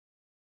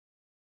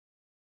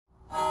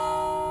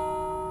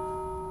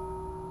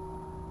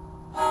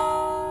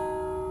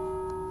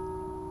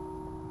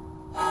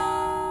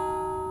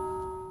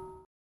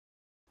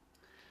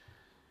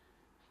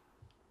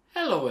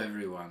Hello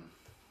everyone.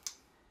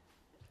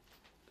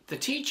 The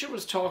teacher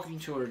was talking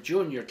to her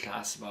junior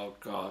class about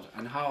God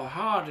and how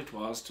hard it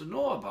was to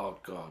know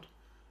about God.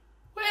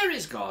 "Where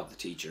is God?" the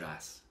teacher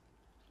asked.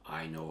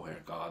 "I know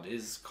where God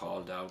is,"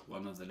 called out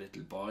one of the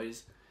little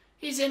boys.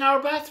 "He's in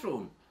our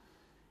bathroom."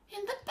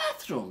 "In the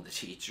bathroom?" the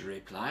teacher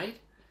replied.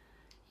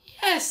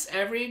 "Yes,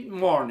 every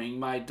morning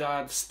my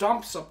dad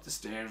stomps up the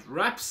stairs,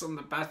 raps on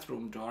the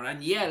bathroom door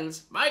and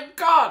yells, 'My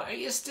God, are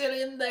you still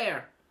in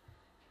there?'"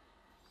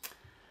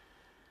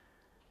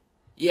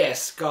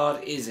 Yes,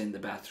 God is in the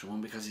bathroom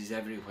because he's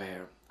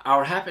everywhere.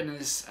 Our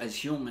happiness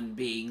as human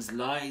beings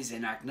lies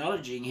in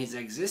acknowledging his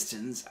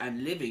existence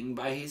and living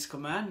by his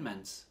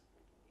commandments.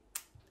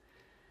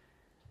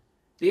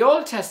 The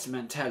Old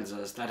Testament tells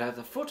us that at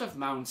the foot of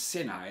Mount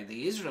Sinai,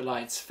 the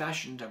Israelites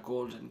fashioned a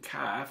golden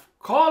calf,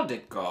 called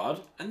it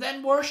God, and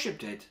then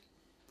worshipped it.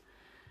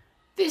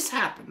 This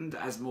happened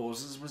as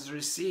Moses was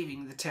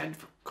receiving the 10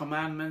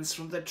 commandments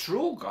from the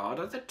true God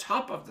at the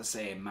top of the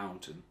same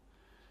mountain.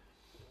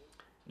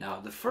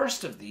 Now, the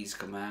first of these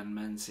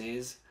commandments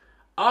is,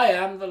 "I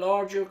am the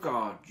Lord your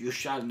God. You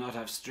shall not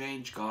have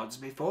strange gods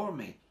before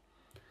me."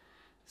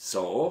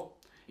 So,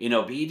 in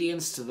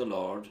obedience to the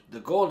Lord,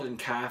 the golden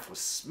calf was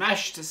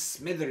smashed to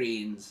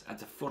smithereens at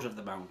the foot of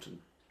the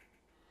mountain.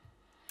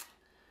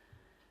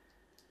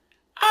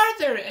 Are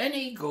there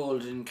any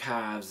golden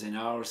calves in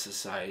our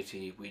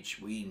society which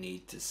we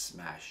need to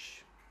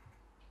smash?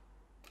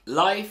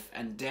 Life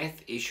and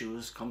death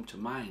issues come to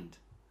mind.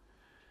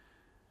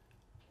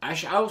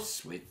 At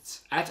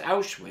Auschwitz,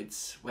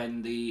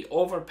 when the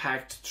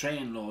overpacked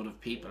trainload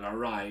of people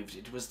arrived,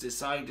 it was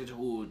decided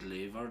who would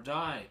live or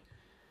die.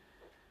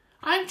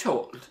 I'm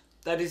told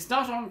that it's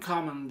not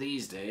uncommon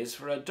these days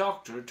for a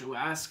doctor to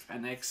ask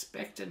an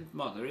expectant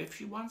mother if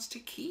she wants to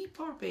keep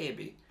her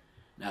baby.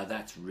 Now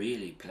that's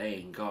really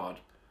playing God,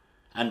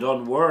 and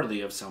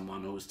unworthy of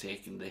someone who's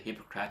taken the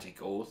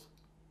Hippocratic oath.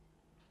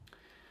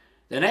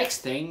 The next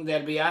thing,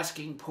 they'll be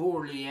asking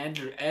poorly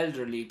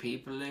elderly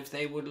people if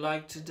they would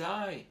like to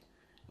die.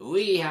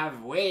 "We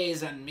have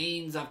ways and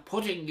means of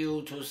putting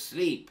you to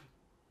sleep."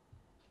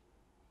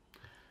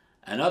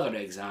 Another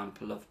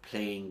example of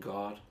playing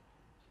God.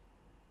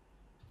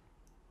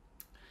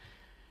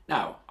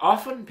 Now,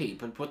 often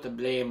people put the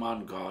blame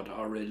on God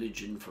or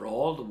religion for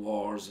all the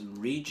wars and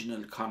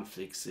regional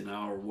conflicts in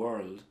our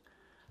world.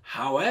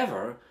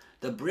 However,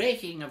 the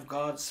breaking of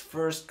God's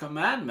first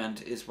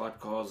commandment is what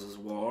causes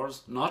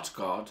wars, not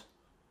God.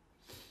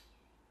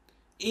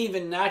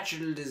 Even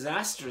natural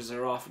disasters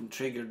are often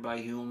triggered by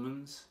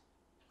humans.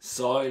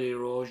 Soil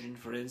erosion,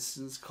 for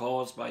instance,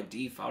 caused by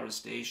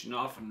deforestation,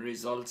 often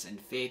results in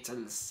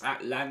fatal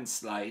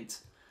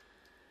landslides.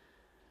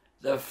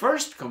 The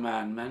first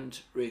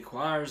commandment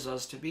requires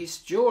us to be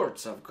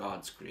stewards of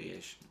God's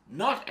creation,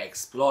 not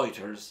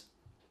exploiters.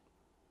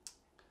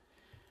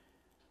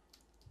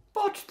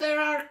 But there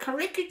are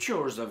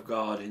caricatures of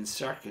God in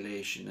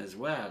circulation as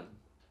well.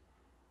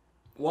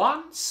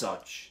 One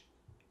such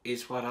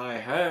is what I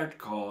heard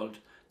called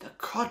the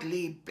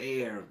cuddly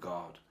bear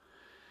God.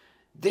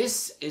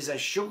 This is a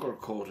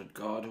sugar-coated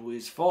God who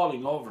is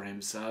falling over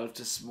himself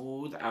to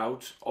smooth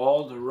out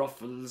all the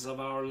ruffles of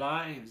our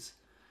lives.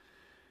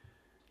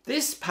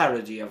 This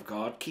parody of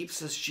God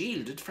keeps us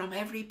shielded from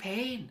every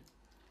pain.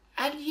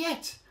 And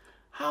yet,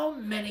 how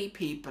many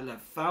people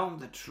have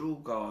found the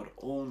true God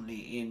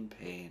only in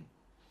pain?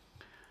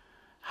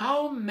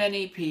 How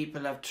many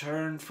people have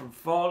turned from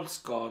false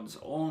gods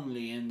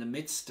only in the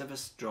midst of a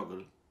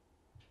struggle?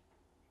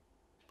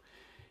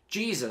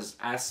 Jesus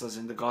asks us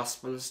in the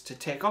Gospels to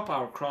take up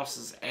our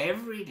crosses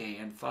every day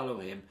and follow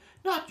him,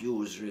 not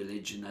use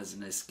religion as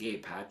an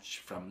escape hatch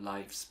from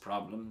life's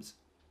problems.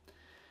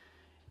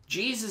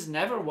 Jesus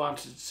never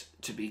wanted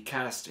to be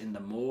cast in the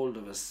mold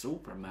of a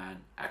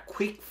Superman, a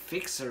quick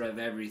fixer of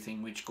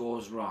everything which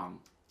goes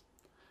wrong.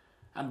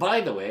 And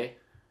by the way,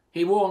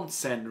 he won't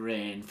send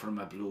rain from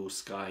a blue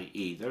sky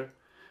either,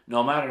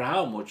 no matter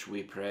how much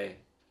we pray.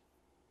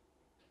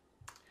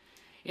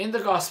 In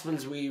the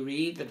Gospels we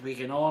read that we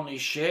can only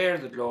share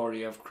the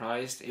glory of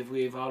Christ if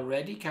we've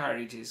already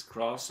carried his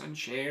cross and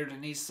shared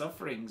in his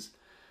sufferings.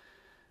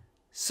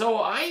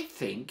 So I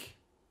think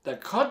the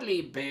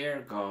cuddly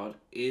bear God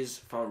is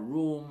for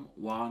room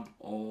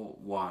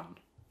 101.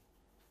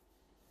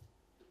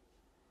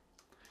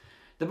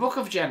 The book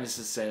of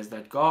Genesis says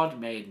that God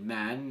made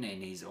man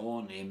in his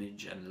own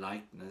image and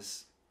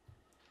likeness.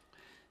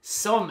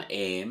 Some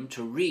aim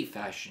to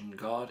refashion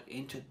God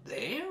into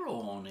their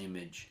own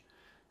image.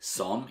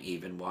 Some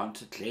even want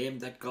to claim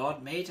that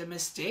God made a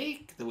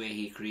mistake the way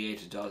he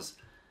created us,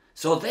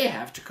 so they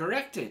have to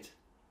correct it.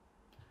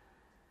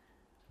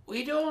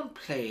 We don't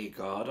play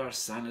God or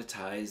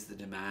sanitize the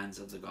demands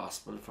of the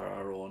gospel for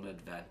our own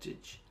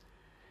advantage.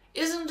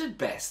 Isn't it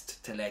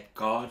best to let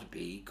God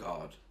be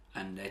God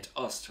and let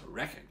us to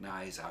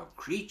recognize our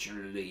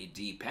creaturely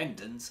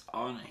dependence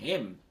on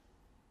him?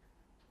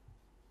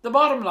 The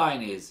bottom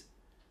line is,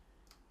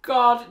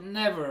 God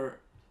never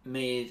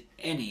made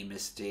any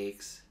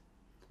mistakes,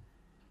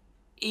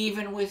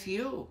 even with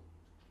you.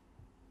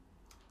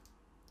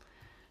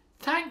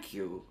 Thank thank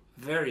you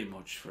very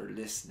much for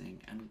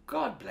listening, and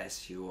God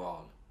bless you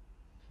all.